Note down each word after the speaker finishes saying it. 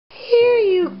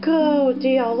go,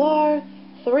 DLR.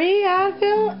 3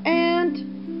 Advil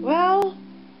and, well,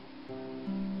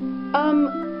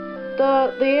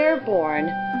 the airborne.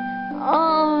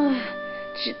 Oh,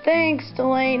 thanks,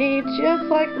 Delaney. Just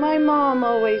like my mom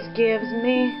always gives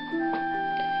me.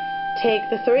 Take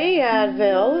the 3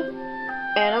 Advil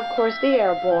and, of course, the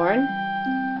airborne.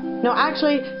 No,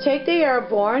 actually, take the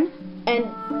airborne and,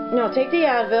 no, take the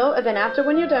Advil, and then after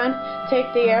when you're done,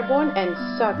 take the airborne and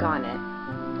suck on it.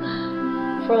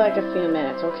 For like a few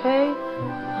minutes, okay?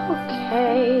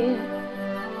 Okay.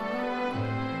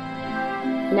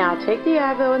 Now take the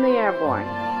Advil and the airborne.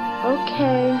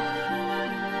 Okay.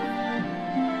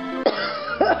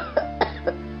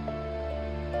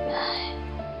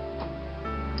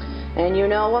 And you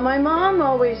know what my mom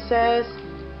always says?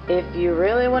 If you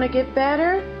really want to get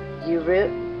better, if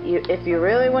you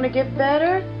really want to get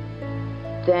better,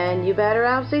 then you better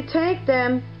obviously take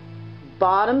them.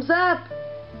 Bottoms up.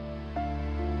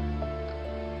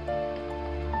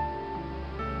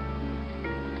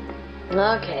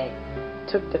 Okay.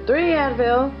 Took the 3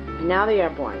 Advil, and now the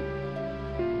airborne.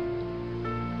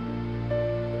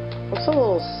 Looks a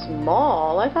little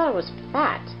small. I thought it was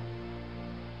fat.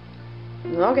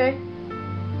 Okay.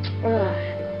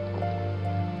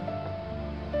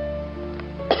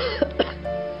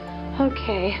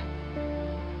 Okay.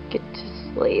 Get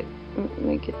to sleep. Let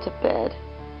me get to bed.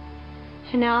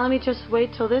 And now let me just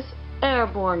wait till this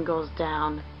airborne goes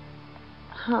down.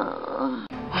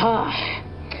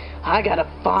 I gotta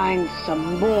find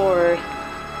some more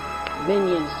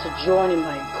minions to join in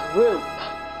my group.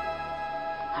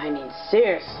 I mean,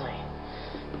 seriously.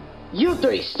 You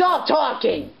 3, stop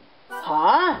talking!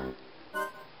 Huh?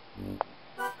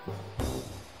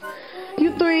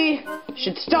 You 3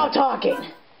 should stop talking.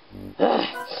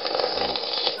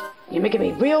 You're making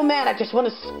me real mad. I just want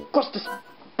to squash this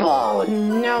ball,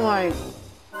 and now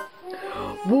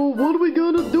Well, what are we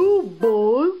gonna do,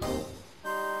 boss?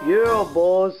 Yeah,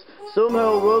 boss.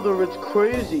 Somehow or other it's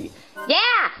crazy.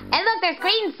 Yeah, and look, there's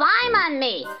green slime on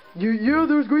me. Yeah,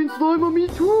 there's green slime on me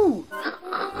too.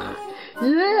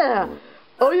 Yeah,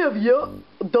 I have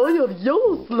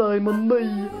yellow slime on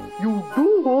me. You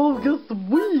do all get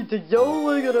sweet, yo,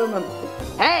 look at him.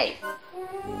 Hey!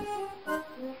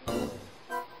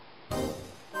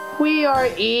 We are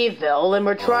evil and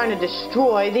we're trying to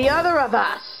destroy the other of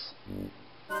us.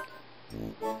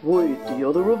 Wait, the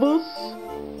other of us?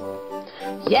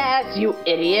 Yes, you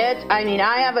idiot. I mean,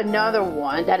 I have another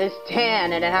one that is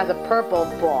tan and it has a purple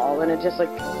ball and it just like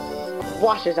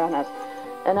washes on us.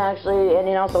 And actually, and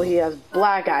also he has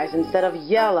black eyes instead of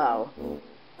yellow.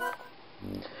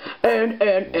 And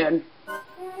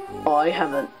I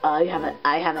have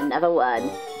another one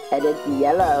and it's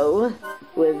yellow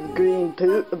with green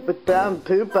poop, with brown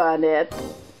poop on it.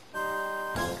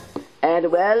 And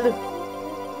well,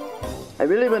 I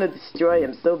really want to destroy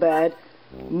him so bad.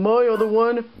 My other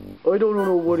one, I don't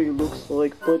know what he looks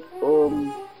like, but, I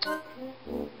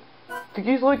think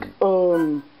he's like,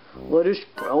 reddish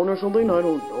brown or something, I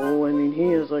don't know. I mean,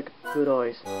 he has, like, good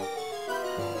eyes.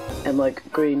 And, like,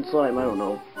 green slime, I don't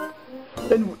know.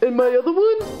 And my other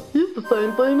one, he's the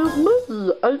same thing as me.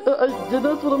 Yeah,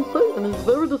 that's what I'm saying, he's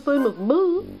very the same as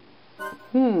me.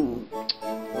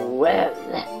 Well,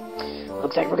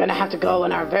 looks like we're gonna have to go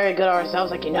on our very good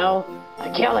ourselves, like, you know,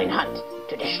 a killing hunt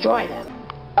to destroy them.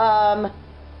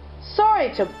 Sorry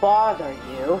to bother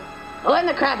you. Who in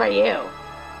the crap are you?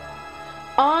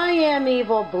 I am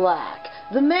Evil Black,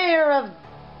 the mayor of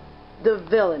the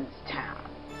villain's town.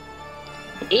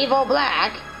 Evil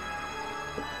Black?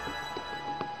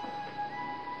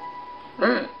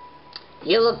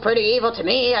 You look pretty evil to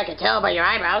me, I can tell by your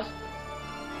eyebrows.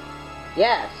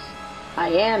 Yes, I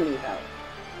am evil.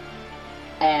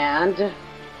 And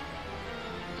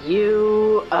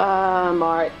you,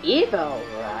 are evil,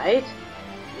 right?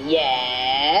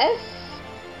 Yes?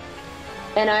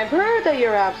 And I've heard that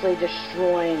you're absolutely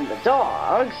destroying the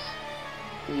dogs.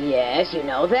 Yes, you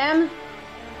know them?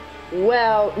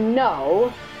 Well,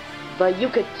 no, but you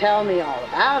could tell me all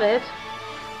about it.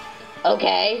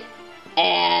 Okay,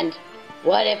 and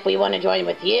what if we want to join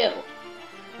with you?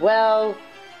 Well,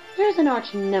 there's an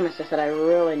arch nemesis that I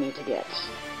really need to get.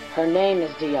 Her name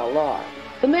is DLR,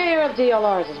 the mayor of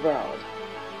DLR's world.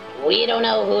 We don't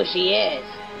know who she is.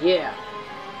 Yeah.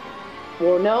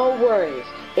 Well, no worries.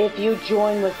 If you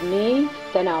join with me,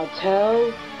 then I'll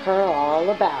tell her all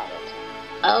about it.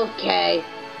 Okay.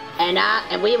 And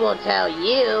we will tell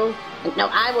you, no,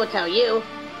 I will tell you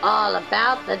all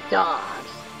about the dogs.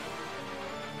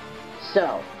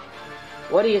 So,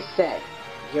 what do you say?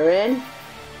 You're in?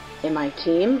 In my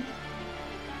team?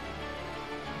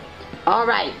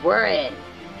 Alright, we're in.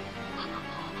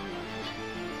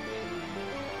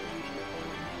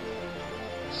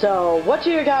 So, what's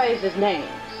your guys' names?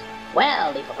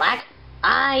 Well, Leaf Black,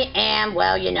 I am,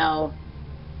 well, you know,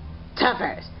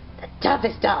 Tuffers, the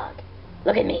toughest dog.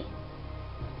 Look at me.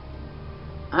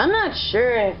 I'm not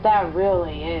sure if that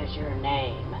really is your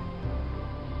name.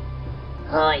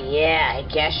 Oh yeah, I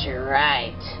guess you're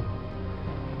right.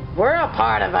 We're a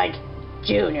part of, like,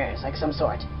 Juniors, like some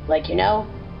sort. Like, you know,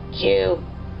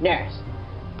 Jew-nurse.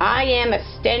 I am a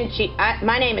Stenchy,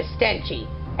 my name is Stenchy,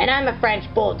 and I'm a French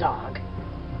Bulldog.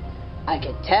 I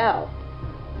could tell.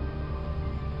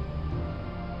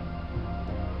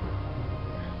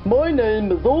 My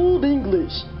name is Old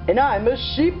English, and I'm a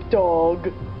sheepdog.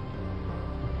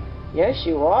 Yes,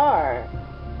 you are.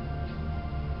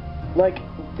 Like,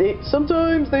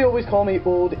 sometimes they always call me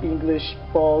Old English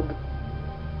Bog,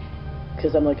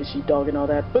 because I'm like a sheepdog and all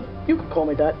that, but you could call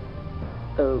me that.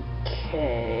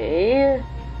 Okay.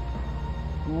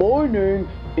 My name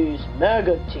is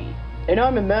Maggoty, and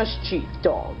I'm a Mastiff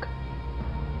dog.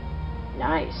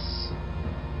 Nice.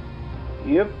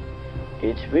 Yep,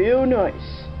 it's real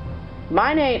nice.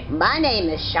 My name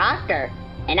is Shocker,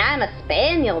 and I'm a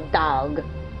Spaniel dog.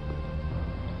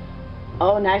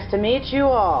 Oh, nice to meet you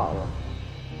all.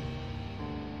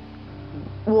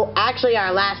 Well, actually,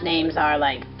 our last names are,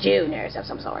 like, Juniors of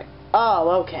some sort.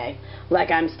 Oh, okay. Like,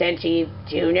 I'm Stenchy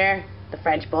Junior, the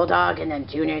French Bulldog, and then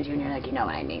Junior, like, you know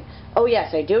what I mean. Oh,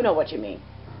 yes, I do know what you mean.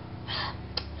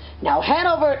 Now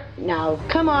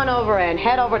come on over and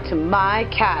head over to my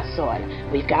castle.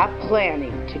 We've got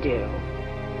planning to do.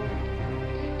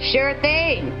 Sure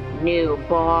thing, new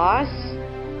boss.